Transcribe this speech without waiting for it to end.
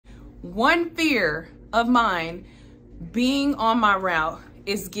one fear of mine being on my route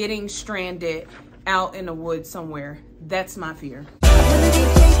is getting stranded out in the woods somewhere. That's my fear.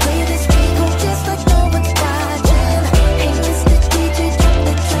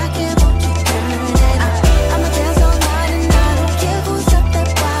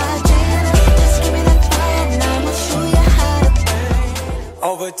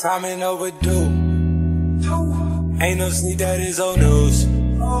 Overtime and overdue. Ain't no sleep, that is old news.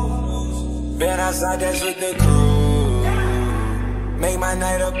 Been outside, that's with the crew. Make my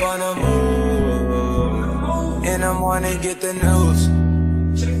night up on the move. In the morning, get the news.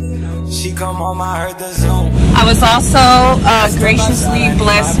 She come home, I heard the Zoom. I was also graciously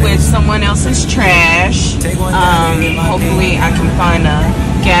blessed with someone else's trash. Hopefully I can find a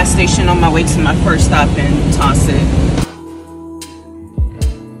gas station on my way to my first stop and toss it.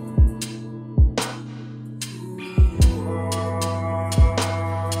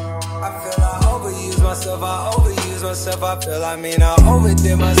 I feel I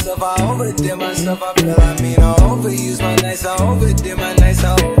overdid myself, I overdid myself, I feel I overused my nights, I overdid my nights,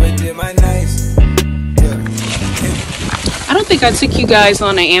 I overdid my nights. I don't think I took you guys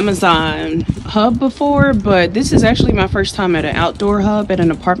on an Amazon hub before, but this is actually my first time at an outdoor hub at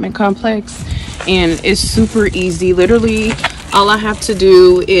an apartment complex, and it's super easy. Literally, all I have to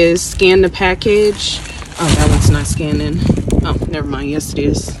do is scan the package. Oh, that one's not scanning. Oh, never mind. Yes, it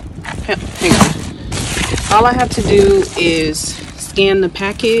is. Hang on. All I have to do is scan the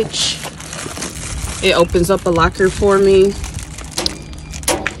package. It opens up a locker for me.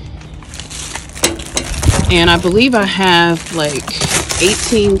 And I believe I have like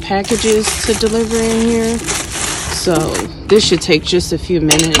 18 packages to deliver in here. So this should take just a few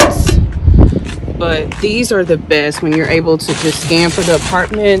minutes. But these are the best when you're able to just scan for the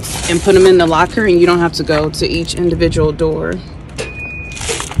apartments and put them in the locker and you don't have to go to each individual door.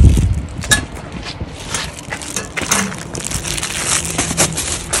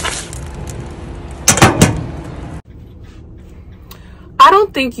 I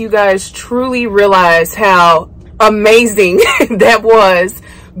don't think you guys truly realize how amazing that was.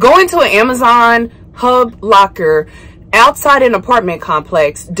 Going to an Amazon hub locker outside an apartment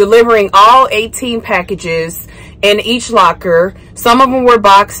complex, delivering all 18 packages in each locker. Some of them were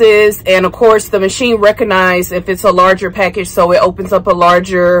boxes, and of course the machine recognized if it's a larger package, so it opens up a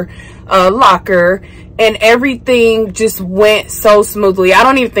larger locker, and everything just went so smoothly. I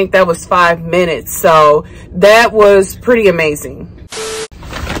don't even think that was 5 minutes, so that was pretty amazing.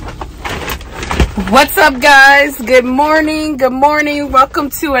 What's up, guys? Good morning. Good morning. Welcome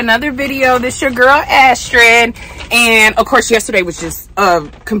to another video. This your girl Astrid, and of course yesterday was just a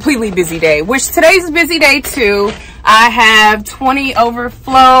completely busy day, which today's a busy day too. I have 20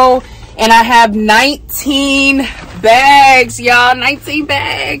 overflow and I have 19 bags, y'all. 19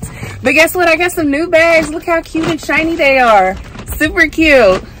 bags. But guess what? I got some new bags. Look how cute and shiny they are. Super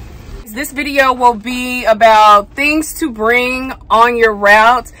cute. This video will be about things to bring on your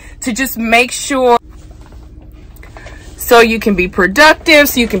route to just make sure so you can be productive,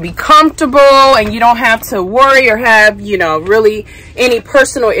 so you can be comfortable, and you don't have to worry or have, you know, really any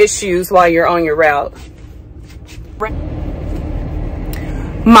personal issues while you're on your route.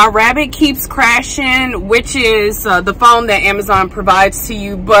 My rabbit keeps crashing, which is the phone that Amazon provides to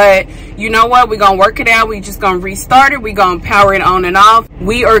you, but you know what? We're gonna work it out. We're just gonna restart it. We're gonna power it on and off.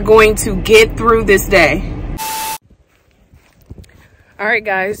 We are going to get through this day. All right,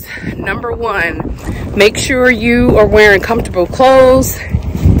 guys, number one, make sure you are wearing comfortable clothes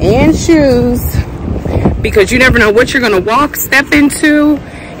and shoes, because you never know what you're gonna step into,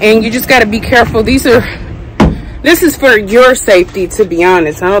 and you just gotta be careful. This is for your safety, to be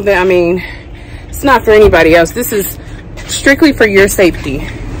honest. I mean, it's not for anybody else. This is strictly for your safety.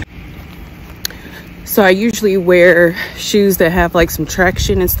 So I usually wear shoes that have like some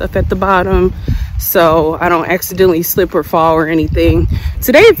traction and stuff at the bottom, so I don't accidentally slip or fall or anything.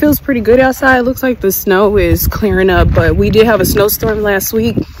 Today it feels pretty good outside. It looks like the snow is clearing up, but we did have a snowstorm last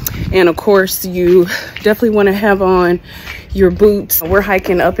week, and of course you definitely want to have on your boots. We're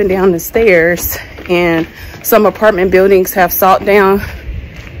hiking up and down the stairs, and some apartment buildings have salt down.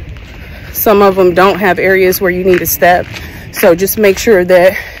 Some of them don't have areas where you need to step, so just make sure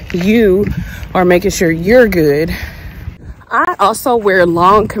that you are making sure you're good. I also wear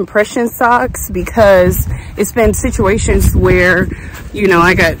long compression socks because it's been situations where, you know,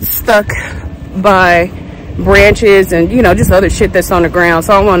 I got stuck by branches and, you know, just other shit that's on the ground,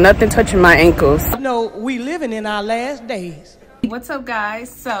 so I don't want nothing touching my ankles. No, we living in our last days. What's up, guys?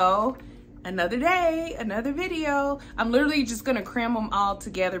 So Another day, another video. I'm literally just gonna cram them all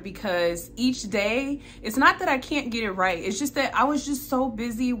together because each day, it's not that I can't get it right. It's just that I was just so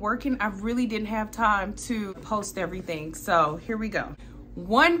busy working. I really didn't have time to post everything. So here we go.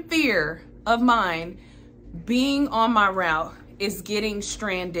 One fear of mine being on my route is getting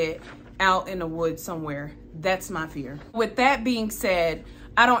stranded out in the woods somewhere. That's my fear. With that being said,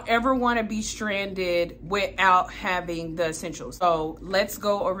 I don't ever want to be stranded without having the essentials. So let's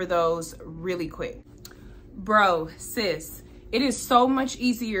go over those really quick. Bro, sis, it is so much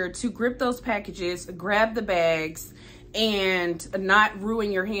easier to grip those packages, grab the bags, and not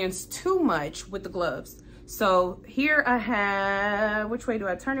ruin your hands too much with the gloves. So here I have, which way do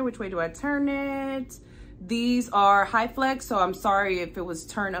I turn it? Which way do I turn it? These are high flex, so I'm sorry if it was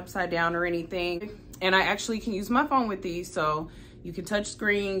turned upside down or anything. And I actually can use my phone with these, so you can touch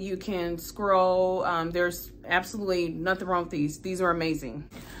screen, you can scroll. There's absolutely nothing wrong with these. These are amazing.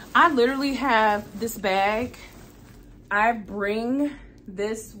 I literally have this bag. I bring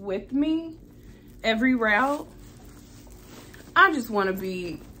this with me every route. I just want to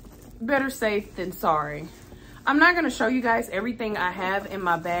be better safe than sorry. I'm not going to show you guys everything I have in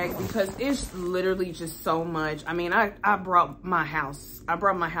my bag because it's literally just so much. I mean, I brought my house. I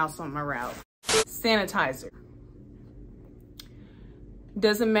brought my house on my route. Sanitizer.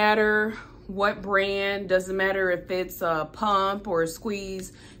 Doesn't matter what brand, doesn't matter if it's a pump or a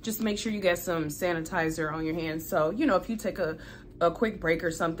squeeze, just make sure you get some sanitizer on your hands. So, you know, if you take a quick break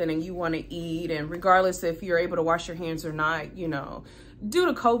or something and you want to eat, and regardless if you're able to wash your hands or not, you know, due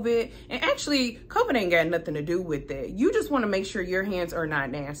to COVID, and actually COVID ain't got nothing to do with it. You just want to make sure your hands are not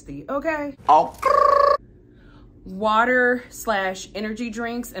nasty, okay? Oh. Water / energy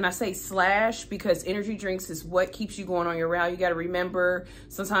drinks, and I say / because energy drinks is what keeps you going on your route. You got to remember,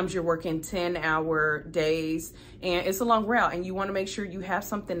 sometimes you're working 10-hour days and it's a long route, and you want to make sure you have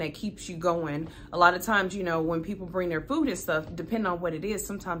something that keeps you going. A lot of times, you know, when people bring their food and stuff, depending on what it is,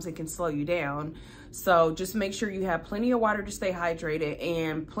 sometimes it can slow you down. So just make sure you have plenty of water to stay hydrated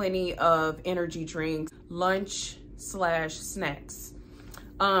and plenty of energy drinks, lunch / snacks.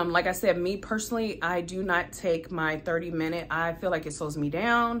 Like I said, me personally, I do not take my 30-minute. I feel like it slows me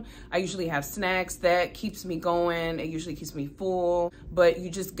down. I usually have snacks that keeps me going. It usually keeps me full, but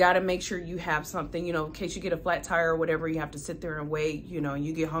you just got to make sure you have something, you know, in case you get a flat tire or whatever, you have to sit there and wait, you know,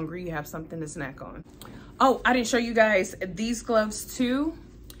 you get hungry, you have something to snack on. Oh, I didn't show you guys these gloves too.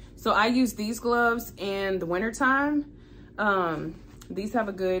 So I use these gloves in the wintertime. These have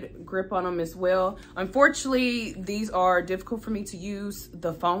a good grip on them as well. Unfortunately, these are difficult for me to use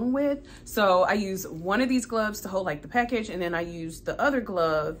the phone with. So I use one of these gloves to hold like the package, and then I use the other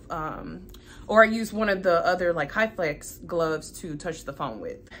glove, or I use one of the other like high flex gloves to touch the phone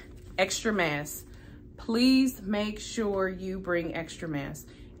with. Extra mask. Please make sure you bring extra mask.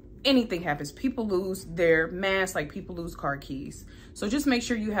 Anything happens, people lose their mask like people lose car keys. So just make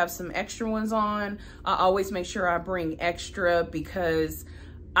sure you have some extra ones on. I always make sure I bring extra because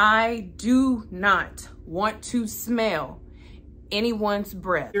I do not want to smell anyone's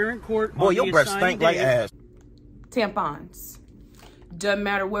breath. You're in court. Boy, your breath stink like ass. Tampons. Doesn't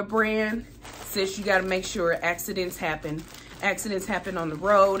matter what brand, sis, you gotta make sure accidents happen. Accidents happen on the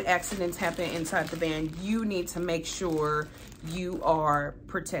road, accidents happen inside the van. You need to make sure you are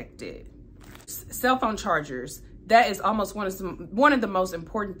protected. Cell phone chargers. That is almost one of the most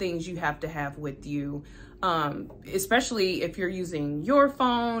important things you have to have with you, especially if you're using your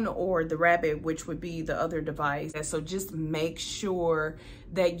phone or the Rabbit, which would be the other device. So just make sure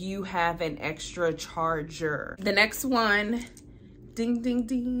that you have an extra charger. The next one, ding, ding,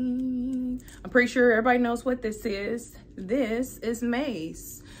 ding. I'm pretty sure everybody knows what this is. This is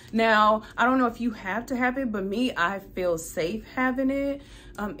mace. Now, I don't know if you have to have it, but me, I feel safe having it.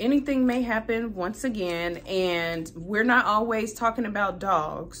 Anything may happen once again, and we're not always talking about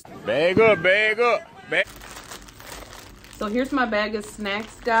dogs. Bag up, bag up, bag. So here's my bag of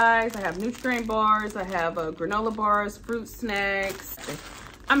snacks, guys. I have Nutri-Grain bars, I have granola bars, fruit snacks.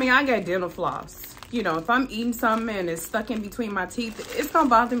 I mean, I got dental floss. You know, if I'm eating something and it's stuck in between my teeth, it's gonna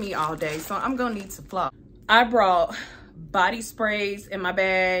bother me all day, so I'm gonna need to floss. I brought body sprays in my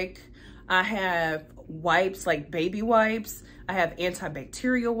bag. I have wipes, like baby wipes. I have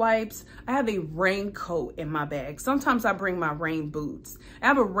antibacterial wipes. I have a raincoat in my bag. Sometimes I bring my rain boots. I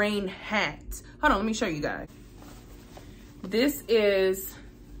have a rain hat. Hold on, let me show you guys. This is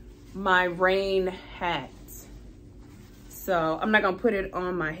my rain hat. So I'm not gonna put it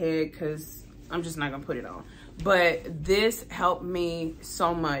on my head because I'm just not gonna put it on. But this helped me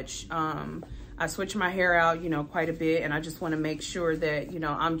so much. I switch my hair out, you know, quite a bit, and I just want to make sure that, you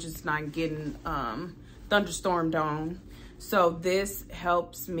know, I'm just not getting thunderstormed on. So this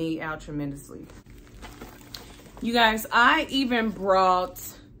helps me out tremendously. You guys, I even brought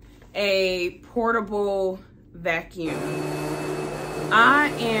a portable vacuum.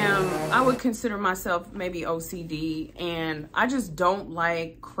 I would consider myself maybe OCD, and I just don't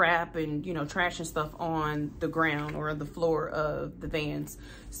like crap and, you know, trash and stuff on the ground or the floor of the vans.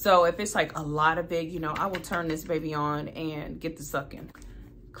 So if it's like a lot of it, you know, I will turn this baby on and get the sucking.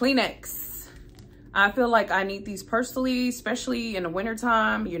 Kleenex. I feel like I need these personally, especially in the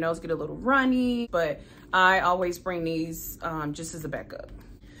wintertime. Your nose get a little runny, but I always bring these just as a backup.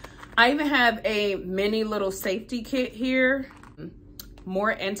 I even have a mini little safety kit here.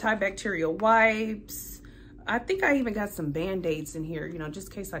 More antibacterial wipes. I think I even got some Band-Aids in here, you know, just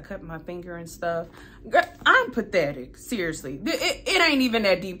in case I cut my finger and stuff. Girl, I'm pathetic, seriously. It ain't even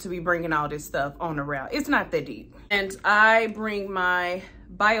that deep to be bringing all this stuff on the route. It's not that deep. And I bring my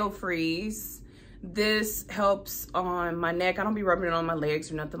BioFreeze. This helps on my neck. I don't be rubbing it on my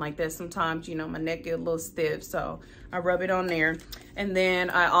legs or nothing like that. Sometimes, you know, my neck get a little stiff, so I rub it on there. And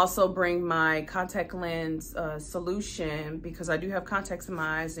then I also bring my contact lens solution, because I do have contacts in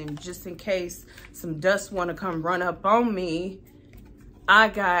my eyes, and just in case some dust want to come run up on me, I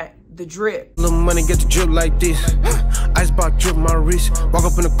got the drip. Little money get the drip like this. Icebox drip my wrist. Walk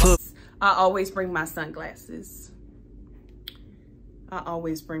up in the club. I always bring my sunglasses. I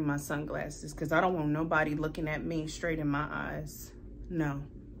always bring my sunglasses because I don't want nobody looking at me straight in my eyes. No,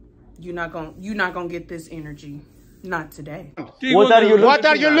 you're not gonna get this energy. Not today. What are you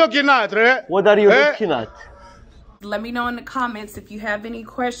looking at, Red? What are you looking at? Let me know in the comments if you have any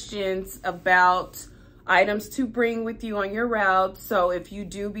questions about items to bring with you on your route. So if you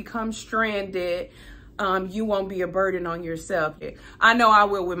do become stranded, you won't be a burden on yourself. I know I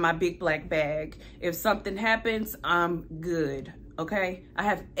will with my big black bag. If something happens, I'm good. Okay, I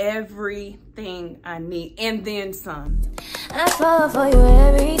have everything I need and then some. I fall for you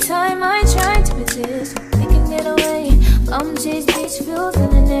every time I try to resist. We can get away. Chase beach views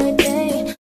and every day.